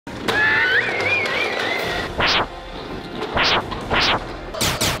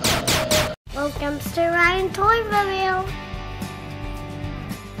Mr. Ryan ToysReview.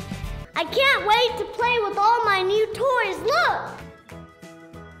 I can't wait to play with all my new toys. Look!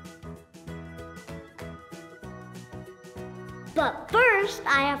 But first,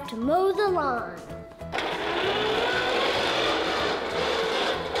 I have to mow the lawn.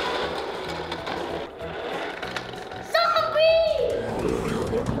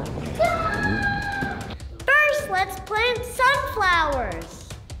 First, let's plant sunflowers.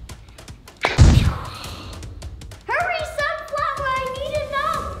 Hurry, sunflower, I need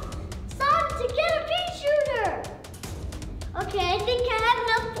enough sun to get a pea shooter. Okay, I think I have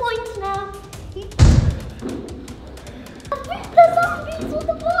enough points now. Beat the zombies with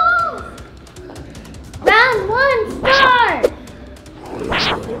the balls. Round 1, start.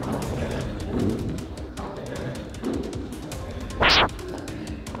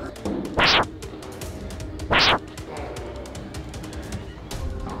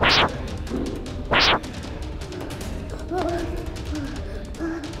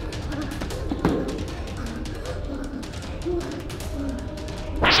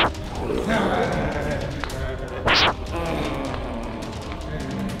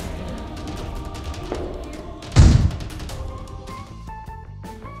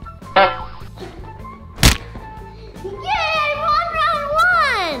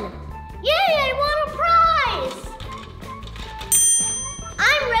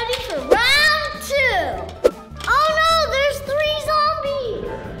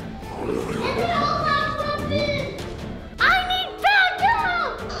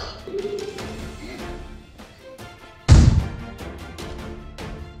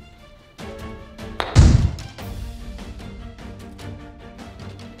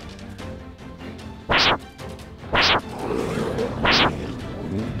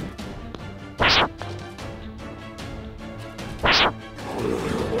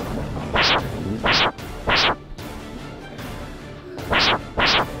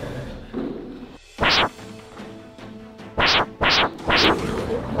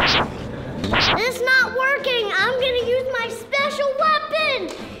 It's not working. I'm gonna use my special weapon.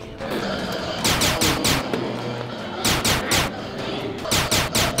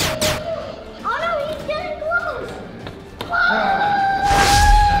 Oh no, he's getting close.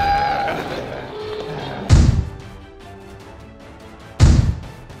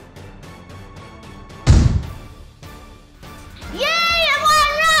 Yay, I'm on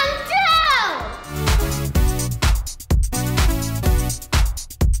round 2.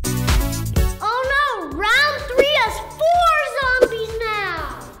 Oh no, round 3 has 4 zombies now.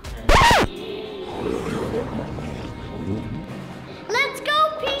 Let's go,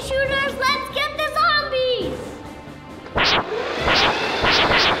 pea shooters. Let's get the zombies.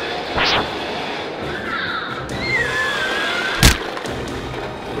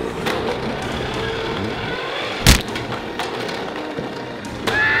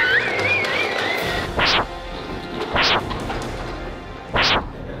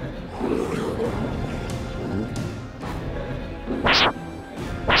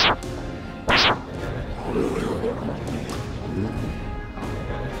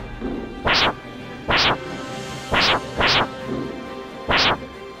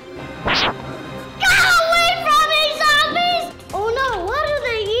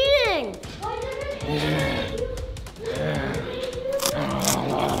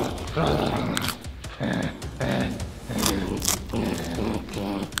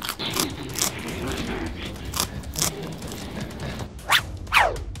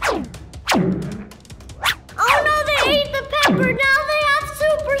 Now they have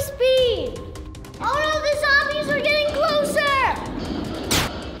super speed! Oh no, the zombies are getting closer!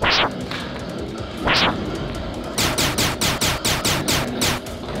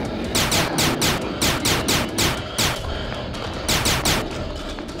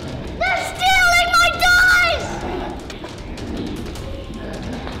 They're stealing my toys!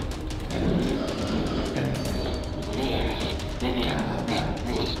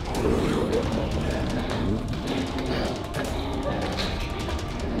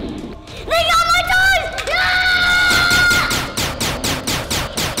 They got my toys!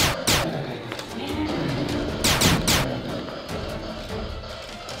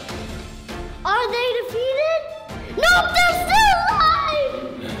 Are they defeated? Nope, they're still alive!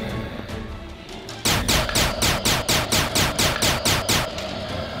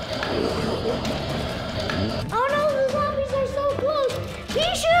 Oh no, the zombies are so close!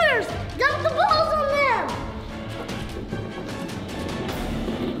 Pea shooters! Dump the balls on them!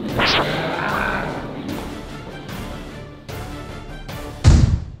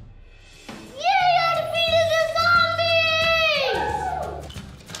 Yay, I defeated the zombies!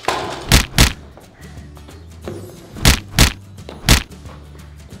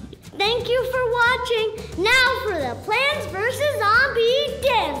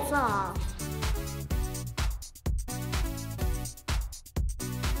 balls off.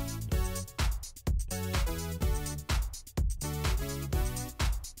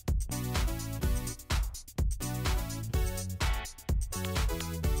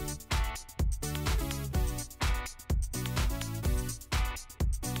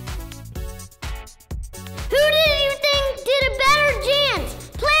 Who do you think did a better dance?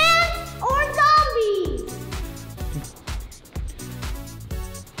 Plants or zombies?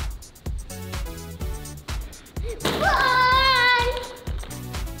 Bye!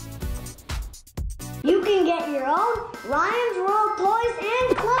 You can get your own Ryan's World toys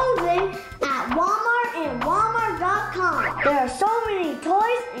and clothing at Walmart and Walmart.com. There are so many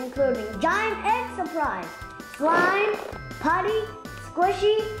toys, including Giant Egg Surprise, Slime, Putty,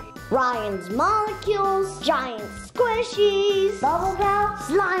 Squishy, Ryan's Molecules, Giant Squishies, Bubble Pal,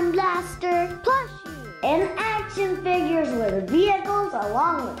 Slime Blaster, Plushie, and action figures with vehicles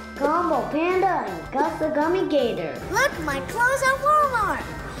along with Combo Panda and Gus the Gummy Gator. Look, my clothes at Walmart!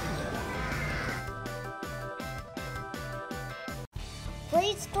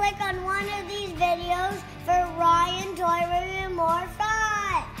 Please click on one of these videos for Ryan Toy Review more fun.